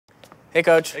Hey,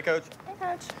 Coach. Hey, Coach. Hey,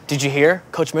 Coach. Did you hear?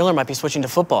 Coach Miller might be switching to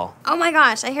football. Oh my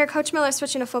gosh, I hear Coach Miller's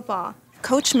switching to football.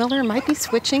 Coach Miller might be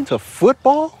switching To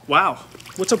football? Wow.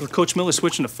 What's up with Coach Miller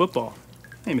switching to football?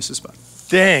 Hey, Mrs. Spot.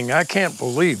 Dang, I can't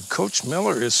believe Coach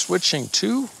Miller is switching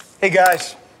too. Hey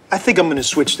guys, I think I'm gonna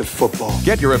switch to football.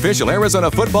 Get your official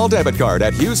Arizona football debit card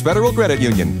at Hughes Federal Credit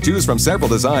Union. Choose from several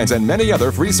designs and many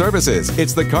other free services.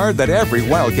 It's the card that every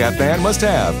Wildcat fan must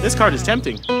have. This card is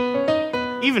tempting,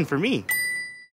 even for me.